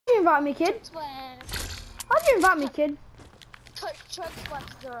invite me, kid? How'd you invite me, kid? Chug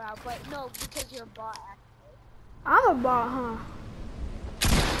sweats are out, but no, because you're a bot. I'm a bot, huh?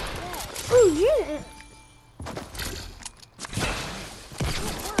 Yeah. Ooh, you.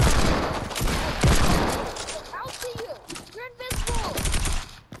 I'll see you. You're invisible.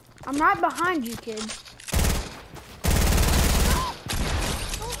 I'm right behind you, kid.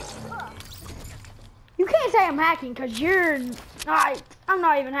 You can't say I'm hacking, cause you're. I'm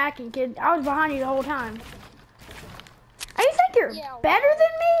not even hacking, kid. I was behind you the whole time. You think you're better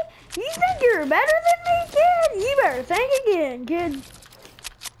than me? You think you're better than me, kid? You better think again, kid.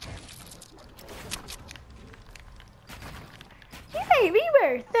 You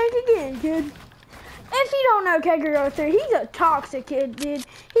better think again, kid. If you don't know Kegger03, he's a toxic kid, dude.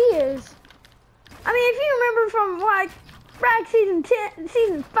 He is. I mean, if you remember from like back season 10,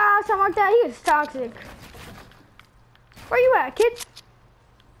 season 5, something like that, he was toxic. Where you at, kid?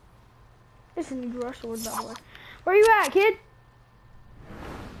 This is a new rush sword, by the way. Where you at, kid?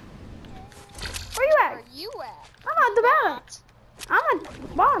 Where you at? Where you at? I'm at the bottom. I'm at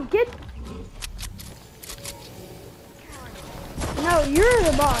the bottom, kid. No, you're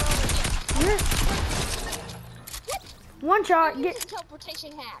the boss. You're one shot. Get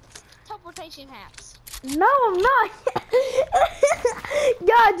teleportation hacks. Teleportation hacks. No, I'm not.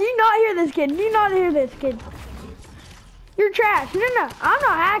 God, do you not hear this, kid? Do you not hear this, kid? You're trash. No, I'm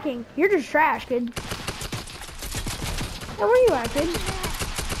not hacking. You're just trash, kid. Hey, where you at, kid?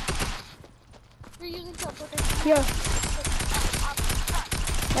 You're using teleportation. Yeah.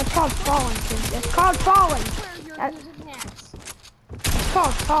 That's called falling, kid. That's called falling. You're using hacks. It's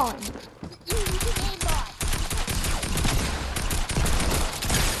called falling. You're using aimbot.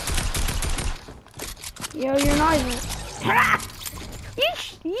 Yo, you're not even.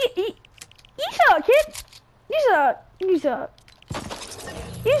 You suck, kid. You suck. You suck.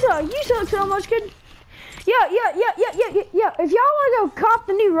 You suck. You suck so much, kid. Yeah. If y'all want to go cop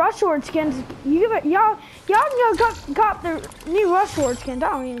the new Rush Sword skins, y'all can go cop the new Rush Sword skins. I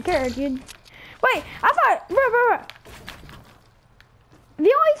don't even care, kid. Wait, I thought, bro.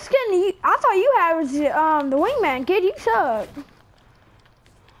 The only skin I thought you had was the Wingman, kid. You suck.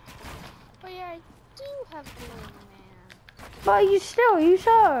 Oh yeah, I do have the Wingman. But you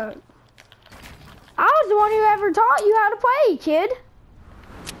suck. I was the one who ever taught you how to play, kid.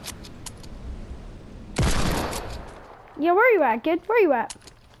 Yeah, where you at, kid? Where you at?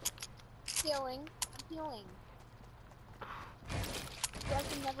 Healing. I'm healing. So I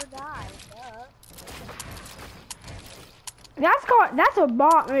can never die. That's a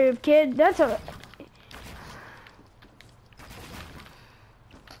bot move, kid. It's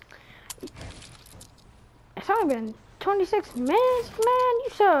only been 26 minutes, man. You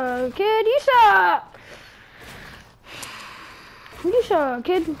suck, kid. You suck. You suck,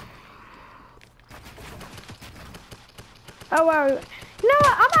 kid. Oh, wow. You know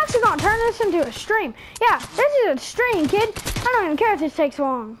what? I'm actually going to turn this into a stream. Yeah, this is a stream, kid. I don't even care if this takes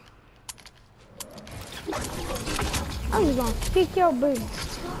long. I'm just going to kick your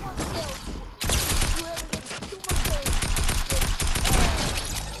boots.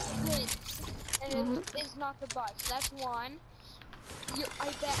 And it's not the bot, so that's one.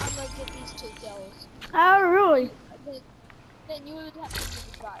 I bet I'm going to get these 2 kills. Oh, really? Then you would have to do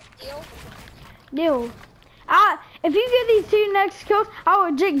the bot. Deal? Deal. If you get these 2 next kills, I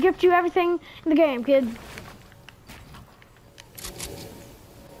will gift you everything in the game, kid.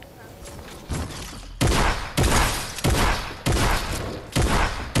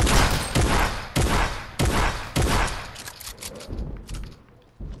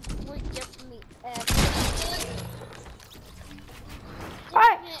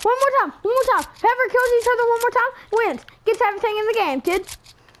 Alright, one more time. Whoever kills each other one more time wins. Gets everything in the game, kid. Can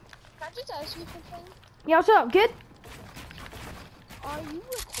I just ask you something? Yo, what's up, kid? Are you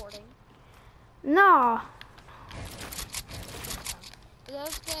recording? No. I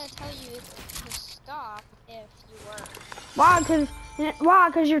was gonna tell you to stop if you were. Why?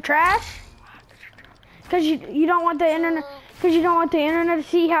 Cause you're trash? Cause you don't want the internet? Cause you don't want the internet to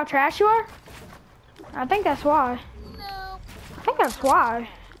see how trash you are? I think that's why. No. I think that's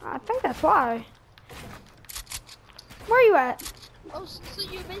why. Where are you at? Oh, so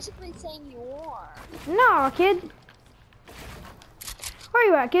you're basically saying you are. No, kid. Where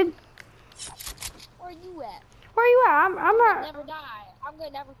you at, kid? Where are you at? Where you at? I'm gonna never die. I'm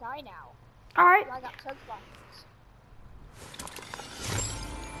gonna never die now. All right. I got chug boxes.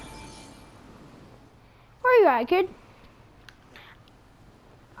 Where you at, kid?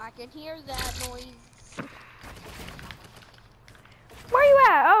 I can hear that noise. Where you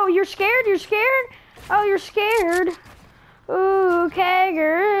at? Oh, you're scared? You're scared? Oh, you're scared. Ooh,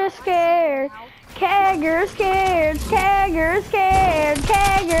 Kegger is scared. Kegger scared. Kegger scared.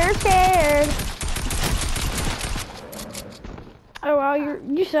 Kegger scared. Oh wow,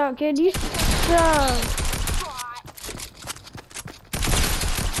 you suck, kid. You suck.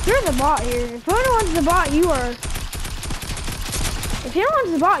 You're the bot here. If anyone's the bot, you are. If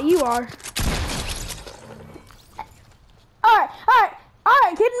anyone's the bot, you are.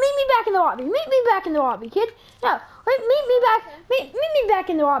 Alright, kid. Meet me back in the lobby. Meet me back in the lobby, kid. No, wait, meet me back. Meet me back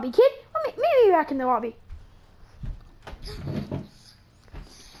in the lobby, kid. Meet me back in the lobby. Meet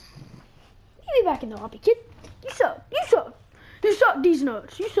me back in the lobby, kid. You suck. You suck. You suck these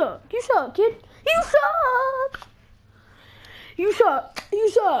nuts. You suck. You suck, kid. You suck. You suck. You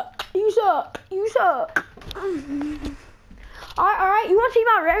suck. You suck. You suck. Alright. You want to see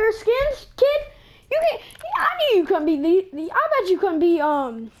my rare skins, kid? You can. I knew you couldn't beat the. I bet you couldn't beat.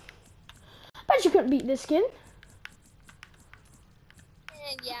 I bet you couldn't beat this skin.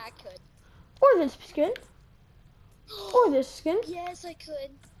 Yeah, I could. Or this skin. Or this skin. Yes, I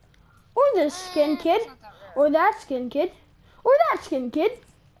could. Or this skin, kid. Or that skin, kid. Or that skin, kid.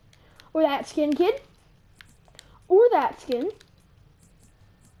 Or that skin, kid. Or that skin.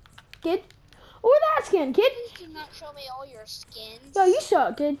 Kid. Or that skin, kid. You do not show me all your skins. Yo, you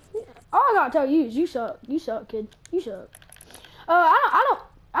suck, kid. All I gotta tell you is you suck. You suck, kid. You suck. I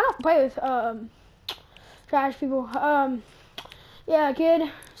don't play with trash people. Yeah,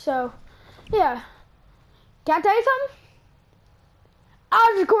 kid. So, yeah. Can I tell you something?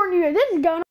 I was recording you. This is going on.